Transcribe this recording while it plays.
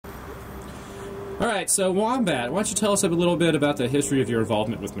Alright, so Wombat, why don't you tell us a little bit about the history of your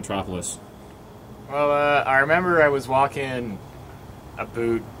involvement with Metropolis? Well, I remember I was walking a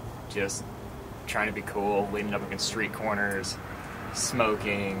boot, just trying to be cool, leaning up against street corners,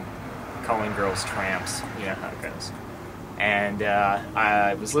 smoking, calling girls tramps, you know how it goes. And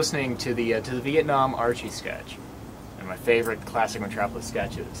I was listening to the Vietnam Archie sketch, and my favorite classic Metropolis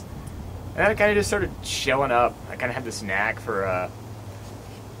sketches. And I kind of just started showing up. I kind of had this knack for,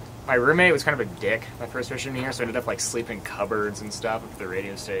 my roommate was kind of a dick my first freshman year, so I ended up, like, sleeping in cupboards and stuff at the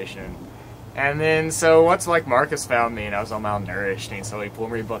radio station. And then, so once, like, Marcus found me and I was all malnourished, and so he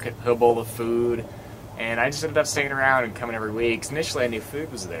pulled me a bowl of food, and I just ended up staying around and coming every week. 'Cause initially I knew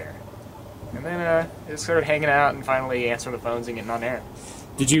food was there. And then, I just started hanging out and finally answering the phones and getting on air.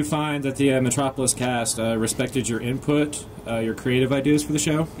 Did you find that the Metropolis cast respected your input, your creative ideas for the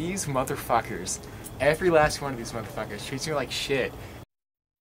show? These motherfuckers, every last one of these motherfuckers treats me like shit.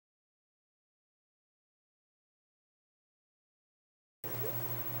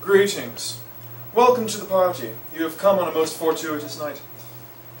 Greetings. Welcome to the party. You have come on a most fortuitous night.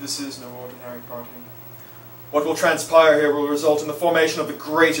 This is no ordinary party. What will transpire here will result in the formation of the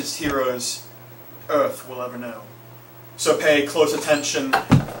greatest heroes Earth will ever know. So pay close attention.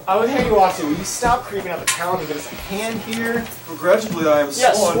 I would hate you off to. Will you stop creeping out the town and give us a hand here? Regrettably, I have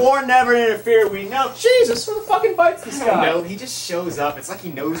sworn. Sworn never to interfere. We know. Jesus, who the fuck invites this guy? No, he just shows up. It's like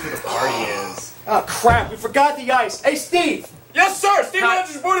he knows where the party is. Oh crap! We forgot the ice. Hey, Steve. Yes, sir! Steve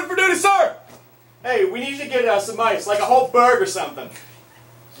Rogers reported for duty, sir! Hey, we need you to get some ice, like a whole berg or something.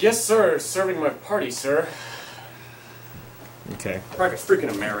 Yes, sir. Serving my party, sir. Okay. Private freaking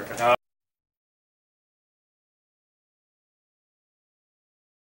America.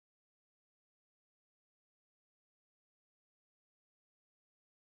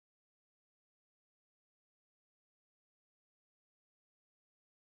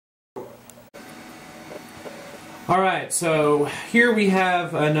 Alright, so here we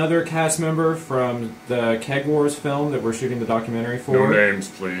have another cast member from the Keg Wars film that we're shooting the documentary for. No names,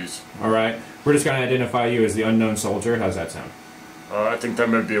 please. Alright, we're just going to identify you as the unknown soldier. How's that sound? I think that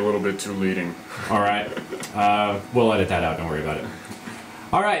might be a little bit too leading. Alright, we'll edit that out, don't worry about it.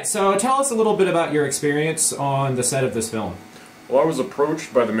 Alright, so tell us a little bit about your experience on the set of this film. Well, I was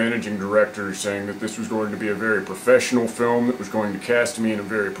approached by the managing director saying that this was going to be a very professional film that was going to cast me in a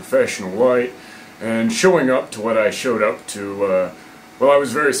very professional light. And showing up to what I showed up to, well, I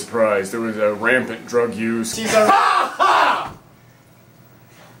was very surprised. There was a rampant drug use. This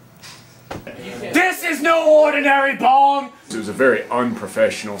is no ordinary bong! It was a very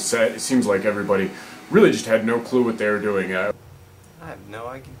unprofessional set. It seems like everybody really just had no clue what they were doing. I have no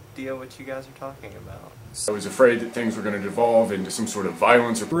idea what you guys are talking about. I was afraid that things were going to devolve into some sort of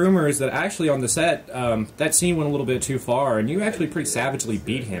violence. Rumors that actually on the set, that scene went a little bit too far, and you actually pretty savagely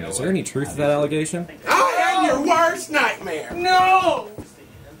beat him. Is there any truth to that allegation? I am your worst nightmare. No!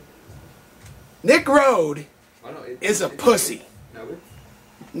 Nick Rhode is a pussy.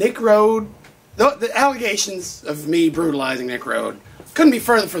 Nick Rhode, the allegations of me brutalizing Nick Rhode couldn't be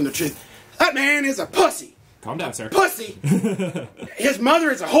further from the truth. That man is a pussy. Calm down, sir. Pussy. His mother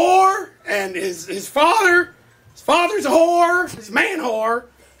is a whore, and his father's a whore, his man whore,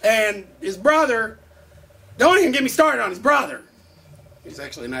 and his brother, don't even get me started on his brother. He's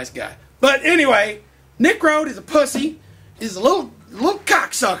actually a nice guy. But anyway, Nick Rhode is a pussy. He's a little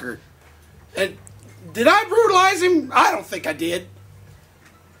cocksucker. And did I brutalize him? I don't think I did.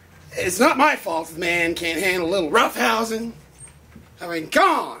 It's not my fault if the man can't handle a little roughhousing. I mean, come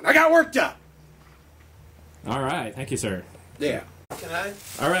on, I got worked up. Alright, thank you, sir. Yeah.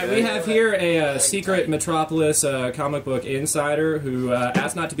 Alright, we have here a secret Metropolis comic book insider who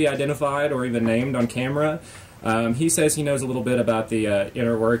asked not to be identified or even named on camera. He says he knows a little bit about the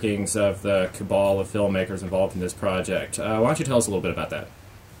inner workings of the cabal of filmmakers involved in this project. Why don't you tell us a little bit about that?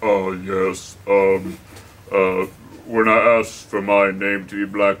 Oh, yes. When I asked for my name to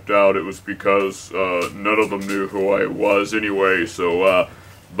be blacked out, it was because none of them knew who I was anyway, so,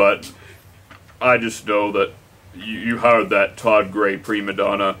 but I just know that you hired that Todd Gray prima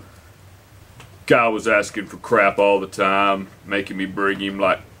donna. Guy was asking for crap all the time, making me bring him,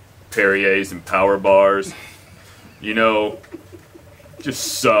 like, Perriers and power bars. You know,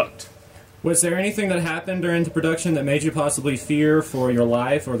 just sucked. Was there anything that happened during the production that made you possibly fear for your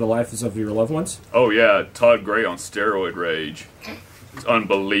life or the lives of your loved ones? Oh yeah, Todd Gray on steroid rage. It's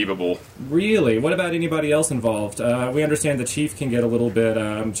unbelievable. Really? What about anybody else involved? We understand the chief can get a little bit,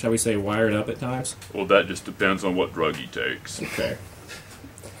 shall we say, wired up at times. Well, that just depends on what drug he takes. Okay.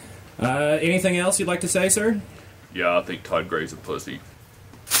 Anything else you'd like to say, sir? Yeah, I think Todd Gray's a pussy.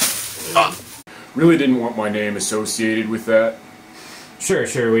 Really didn't want my name associated with that.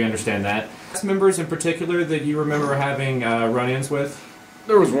 Sure, we understand that. Members in particular that you remember having run-ins with?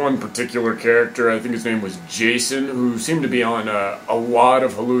 There was one particular character, I think his name was Jason, who seemed to be on a lot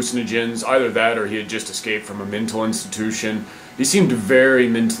of hallucinogens. Either that or he had just escaped from a mental institution. He seemed very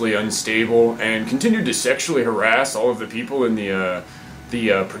mentally unstable and continued to sexually harass all of the people in the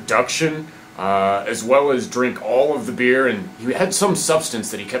production, as well as drink all of the beer, and he had some substance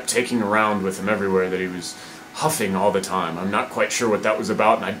that he kept taking around with him everywhere that he was huffing all the time. I'm not quite sure what that was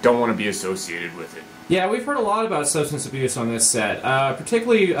about, and I don't want to be associated with it. Yeah, we've heard a lot about substance abuse on this set.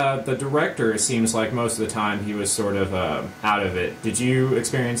 Particularly the director seems like most of the time he was sort of out of it. Did you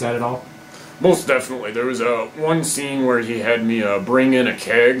experience that at all? Most definitely. There was one scene where he had me bring in a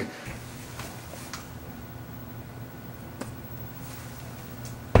keg.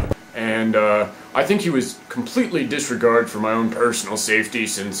 And I think he was completely disregard for my own personal safety,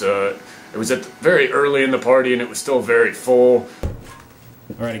 since it was at very early in the party and it was still very full.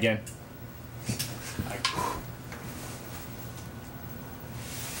 All right, again.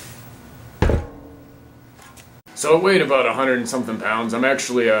 So it weighed about 100 and something pounds. I'm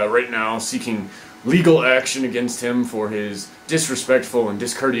actually right now seeking legal action against him for his disrespectful and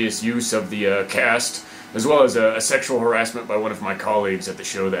discourteous use of the cast, as well as a sexual harassment by one of my colleagues at the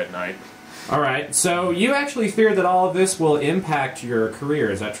show that night. All right, so you actually fear that all of this will impact your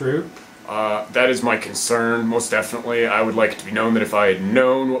career, is that true? That is my concern, most definitely. I would like it to be known that if I had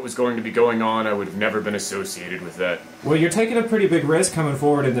known what was going to be going on, I would have never been associated with that. Well, you're taking a pretty big risk coming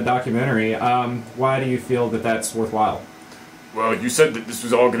forward in the documentary. Why do you feel that that's worthwhile? Well, you said that this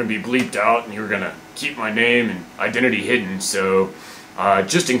was all going to be bleeped out and you were going to keep my name and identity hidden, so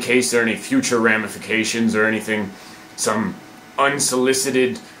just in case there are any future ramifications or anything, some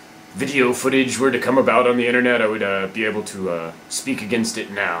unsolicited video footage were to come about on the internet, I would be able to speak against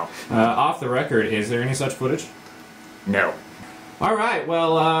it now. Off the record, is there any such footage? No. All right,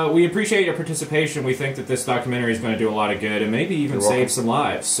 well, we appreciate your participation. We think that this documentary is going to do a lot of good and maybe even save some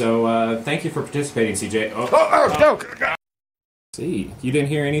lives. So thank you for participating, CJ. Oh. See, you didn't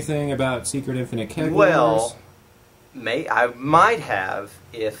hear anything about Secret Infinite Keg Well, I might have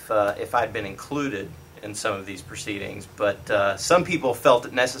if I'd been included in some of these proceedings, but some people felt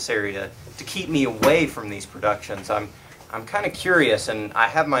it necessary to keep me away from these productions. I'm kind of curious, and I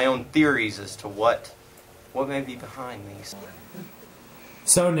have my own theories as to what may be behind these.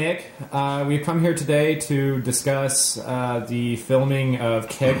 So, Nick, we've come here today to discuss the filming of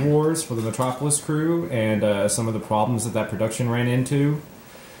Keg Wars for the Metropolis crew and some of the problems that production ran into.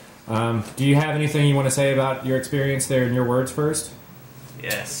 Do you have anything you want to say about your experience there in your words first?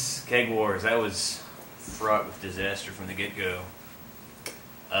 Yes, Keg Wars, that was fraught with disaster from the get-go.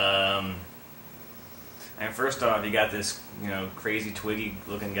 And first off, you got this, crazy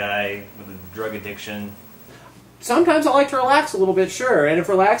twiggy-looking guy with a drug addiction. Sometimes I like to relax a little bit, sure, and if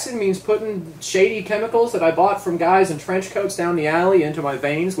relaxing means putting shady chemicals that I bought from guys in trench coats down the alley into my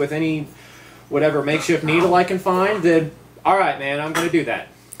veins with any whatever makeshift needle I can find, then alright, man, I'm going to do that.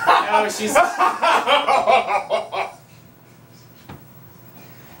 Oh, she's...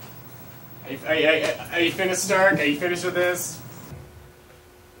 Are you finished, Dork? Are you finished with this?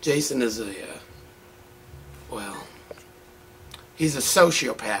 Jason is he's a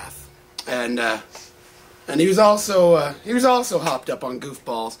sociopath, and he was also hopped up on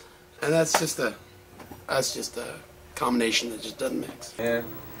goofballs, and that's just a combination that just doesn't mix. Yeah.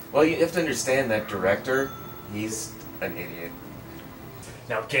 Well, you have to understand that director, he's an idiot.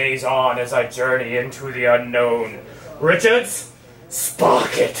 Now gaze on as I journey into the unknown. Richards,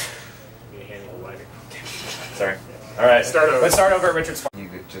 spark it! Sorry. Alright, let's start over at Richard's. He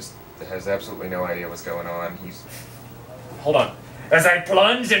just has absolutely no idea what's going on. Hold on. As I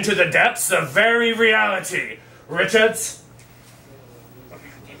plunge into the depths of very reality, Richards...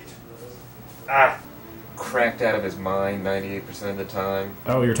 Cracked out of his mind 98% of the time.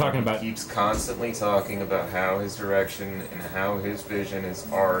 Oh, you're talking about... He keeps constantly talking about how his direction and how his vision is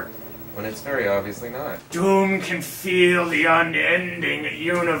art, when it's very obviously not. Doom can feel the unending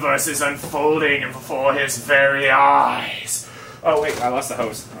universe is unfolding before his very eyes. Oh wait, I lost the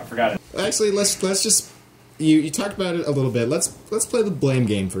hose. I forgot it. Actually, let's just... You talked about it a little bit. Let's play the blame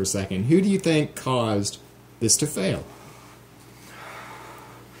game for a second. Who do you think caused this to fail?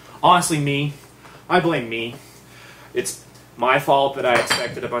 Honestly, me. I blame me. It's my fault that I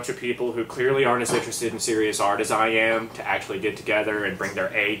expected a bunch of people who clearly aren't as interested in serious art as I am to actually get together and bring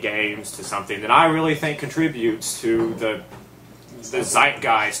their A games to something that I really think contributes to the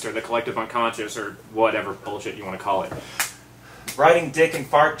zeitgeist or the collective unconscious or whatever bullshit you want to call it. Writing dick and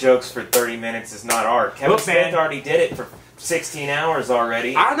fart jokes for 30 minutes is not art. Kevin Look, Smith man. already did it for 16 hours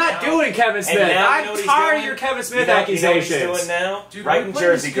already. I'm not doing Kevin Smith. I'm tired of your Kevin Smith accusations. You know what he's doing now? Dude, writing we're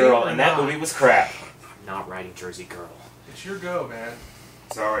Jersey playing Girl, this and game that or movie was crap. I'm not writing Jersey Girl. It's your go, man.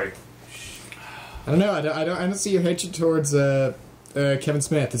 Sorry. I don't know. I don't see your hatred towards Kevin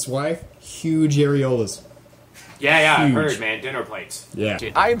Smith. His wife, huge areolas. Yeah, I Huge. heard, man. Dinner plates. Yeah.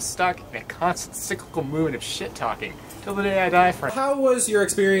 I am stuck in a constant cyclical movement of shit talking till the day I die, friend. How was your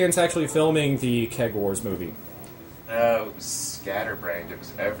experience actually filming the Keg Wars movie? It was scatterbrained. It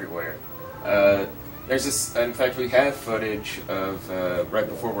was everywhere. There's this. In fact, we have footage of right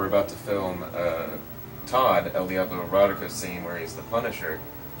before we're about to film Todd, El Diablo Erotica scene where he's the Punisher,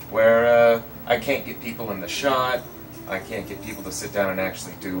 where I can't get people in the shot. I can't get people to sit down and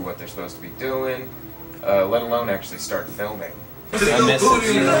actually do what they're supposed to be doing, let alone actually start filming. I missed it.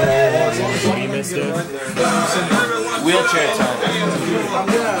 You missed it. Wheelchair time.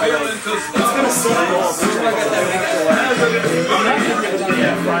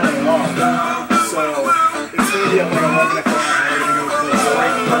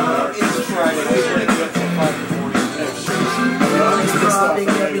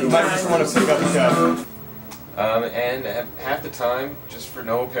 And half the time, just for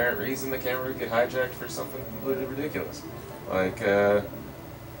no apparent reason, the camera would get hijacked for something completely ridiculous. Like a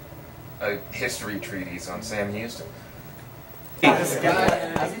history treatise on Sam Houston.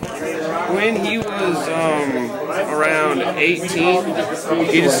 When he was around 18,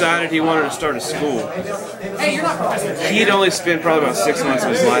 he decided he wanted to start a school. He'd only spent probably about 6 months of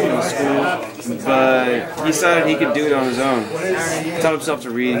his life in the school, but he decided he could do it on his own. Taught himself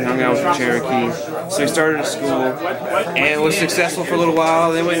to read, hung out with the Cherokee, so he started a school and was successful for a little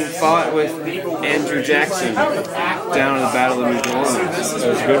while. Then went and fought with Andrew Jackson down in the Battle of New Orleans. That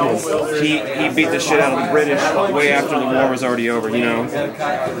was a good one. He beat the shit out of the British way after the war was already over, you know.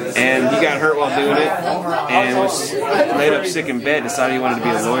 And he got hurt while doing it and was laid up sick in bed, decided he wanted to be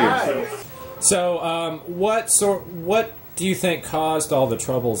a lawyer. So, what do you think caused all the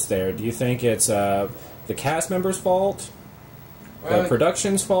troubles there? Do you think it's the cast members' fault? The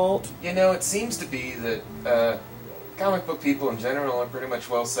production's fault? You know, it seems to be that comic book people in general are pretty much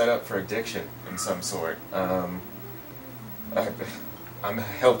well set up for addiction in some sort. I'm a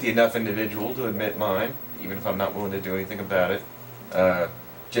healthy enough individual to admit mine, even if I'm not willing to do anything about it.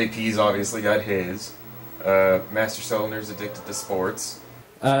 JP's obviously got his. Master Cylinder's addicted to sports.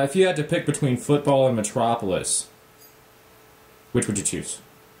 If you had to pick between football and Metropolis, which would you choose?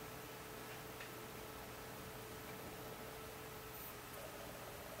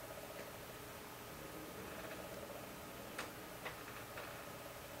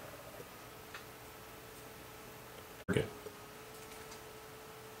 Okay.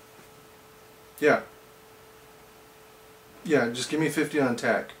 Yeah. Yeah, just give me 50 on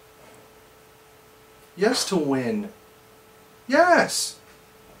tech. Yes to win. Yes!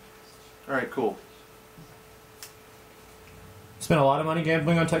 Alright, cool. Spent a lot of money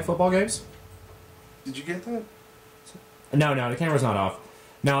gambling on tech football games? Did you get that? No, the camera's not off.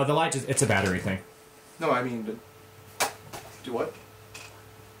 No, the light it's a battery thing. No, I mean, do what?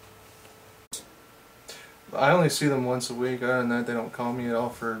 I only see them once a week. Other than that, they don't call me at all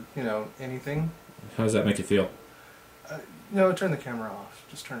for, you know, anything. How does that make you feel? No, turn the camera off.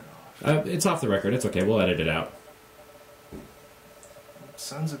 Just turn it off. It's off the record. It's okay. We'll edit it out.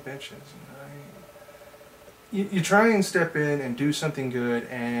 Sons of bitches. You try and step in and do something good,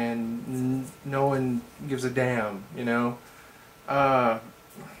 and no one gives a damn, you know?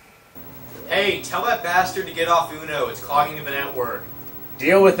 Hey, tell that bastard to get off Uno. It's clogging the network.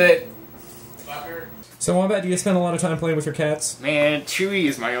 Deal with it. Fucker. So, Wombat, do you spend a lot of time playing with your cats? Man, Chewy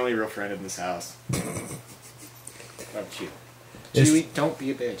is my only real friend in this house. Love Chewy. Chewy, don't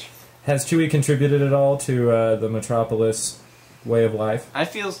be a bitch. Has Chewy contributed at all to the Metropolis way of life? I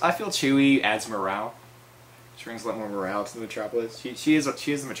feel Chewy adds morale. She brings a lot more morale to the Metropolis. She is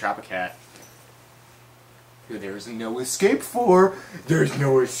the Metropocat. Who there is no escape for. There's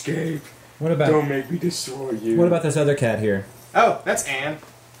no escape. What about? Don't make me destroy you. What about this other cat here? Oh, that's Anne.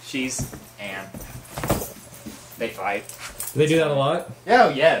 She's Anne. They fight. Do they do that a lot? Oh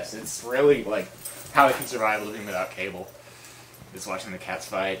yes, it's really like how I can survive living without cable. Is watching the cats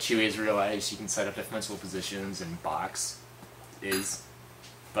fight. Chewie has realized she can set up defensible positions, and Box is.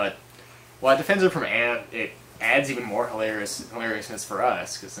 But while it defends her from Anne, it adds even more hilariousness for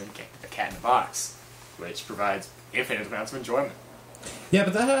us because then you get a cat in a box, which provides infinite amounts of enjoyment. Yeah,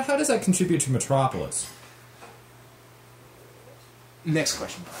 but how does that contribute to Metropolis? Next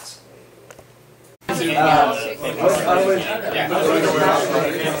question, please.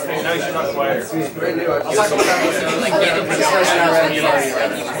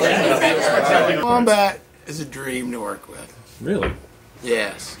 Wombat is a dream to work with. Really?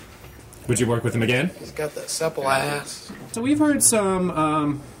 Yes. Would you work with him again? He's got that supple ass. So we've heard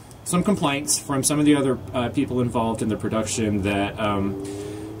some complaints from some of the other people involved in the production that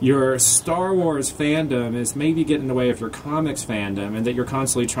your Star Wars fandom is maybe getting in the way of your comics fandom, and that you're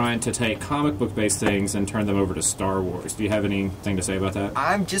constantly trying to take comic book based things and turn them over to Star Wars. Do you have anything to say about that?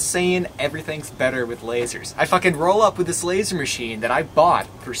 I'm just saying everything's better with lasers. I fucking roll up with this laser machine that I bought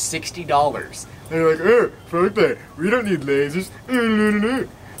for $60. They're like, oh, fuck that. We don't need lasers.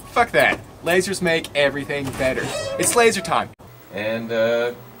 Fuck that. Lasers make everything better. It's laser time. And,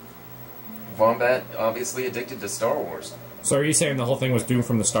 Wombat obviously addicted to Star Wars. So are you saying the whole thing was doomed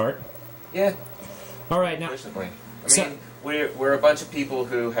from the start? Yeah. All right, now... Unfortunately. I mean, we're a bunch of people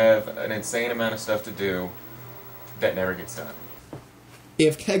who have an insane amount of stuff to do that never gets done.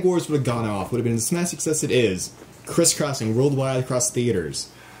 If Keg Wars would have gone off, would have been as massive success it is, crisscrossing worldwide across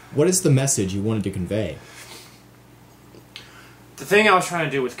theaters, what is the message you wanted to convey? The thing I was trying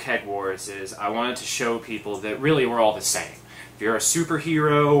to do with Keg Wars is I wanted to show people that really we're all the same. If you're a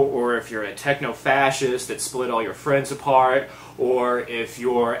superhero, or if you're a techno-fascist that split all your friends apart, or if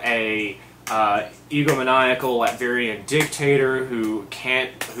you're a egomaniacal Latverian dictator who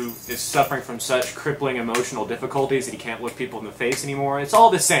is suffering from such crippling emotional difficulties that he can't look people in the face anymore, it's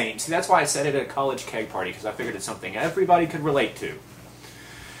all the same. See, that's why I said it at a college keg party, because I figured it's something everybody could relate to.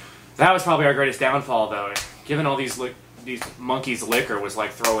 That was probably our greatest downfall, though. Giving all these monkeys liquor was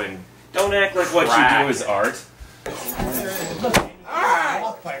like throwing... Don't act like what you do is art.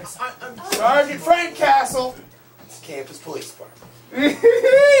 Alright! I'm Sergeant Frank Castle. It's Campus Police Department.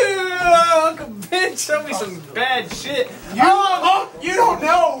 Uncle Ben showed me some bad shit. You don't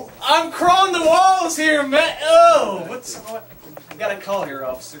know! I'm crawling the walls here, man. Oh, what? I got a call here,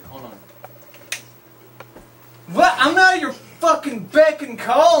 officer. Hold on. What? I'm not your fucking beck and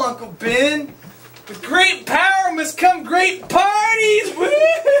call, Uncle Ben. With great power must come great parties.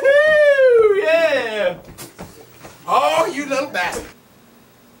 Woohoo! Yeah. Oh, you little bastard.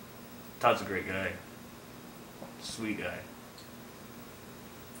 Todd's a great guy. Sweet guy.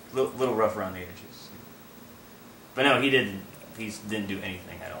 Little rough around the edges. But no, he didn't do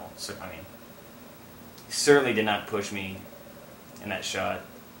anything at all. So, I mean, he certainly did not push me in that shot.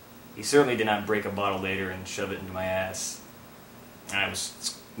 He certainly did not break a bottle later and shove it into my ass. And I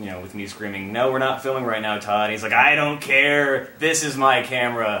was, with me screaming, "No, we're not filming right now, Todd." He's like, "I don't care. This is my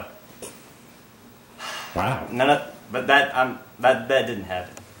camera." Wow. But that didn't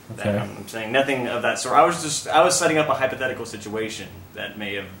happen. Okay. I'm saying nothing of that sort. I was setting up a hypothetical situation that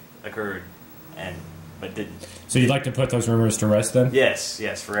may have occurred, but didn't. So you'd like to put those rumors to rest, then?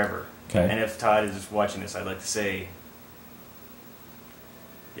 Yes, forever. Okay. And if Todd is watching this, I'd like to say,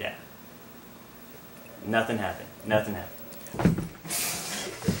 yeah, nothing happened. Nothing happened.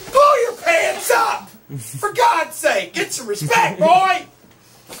 Pull your pants up! For God's sake, get some respect, boy!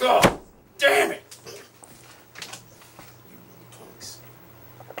 God damn it!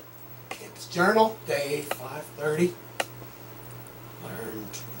 Campus Journal, day 5:30. Learn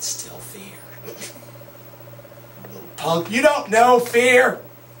to instill fear. Little punk, you don't know fear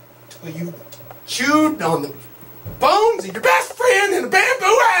until you chewed on the bones of your best friend in a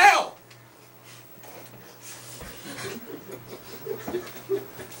bamboo hell!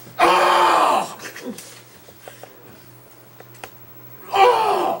 Oh!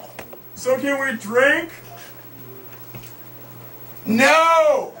 Oh! So can we drink?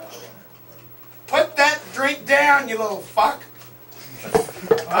 No! Put that drink down, you little fuck.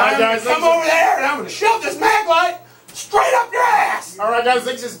 I'm gonna come over there and I'm gonna shove this mag light straight up your ass. All right, guys, I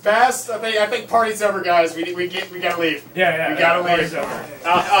think this is best. I think party's over, guys. We gotta leave. Yeah. We gotta leave.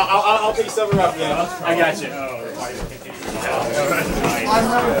 I'll pick sober up now. I got you.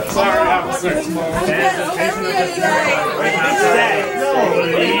 Sorry, officer.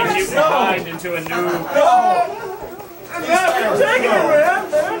 Lead you behind into a new...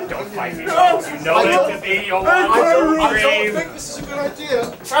 Don't fight me, Charles. You know it to be your one dream. I don't think this is a good idea.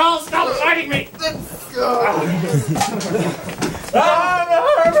 Charles, stop fighting me! Charles,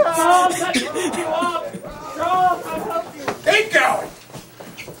 I help you up! Charles, I help you! Keep going!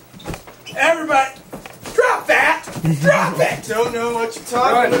 Everybody, drop that! Drop it! Don't know what you're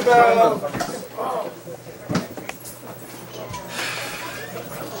talking about.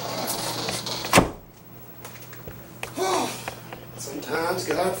 Sometimes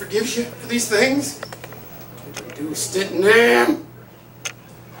God forgives you for these things. What we do is sit in them.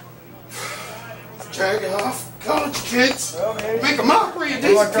 Drag off college kids. Make a mockery of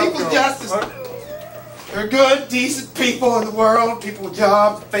these people's justice. There are good, decent people in the world, people with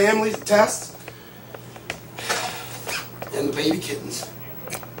jobs, families, tests, and the baby kittens.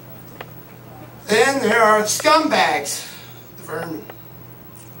 Then there are scumbags, the vermin,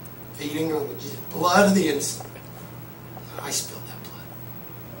 feeding on the blood of the innocent. I spilled that blood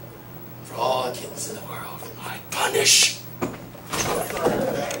for all the kittens in the world. I punish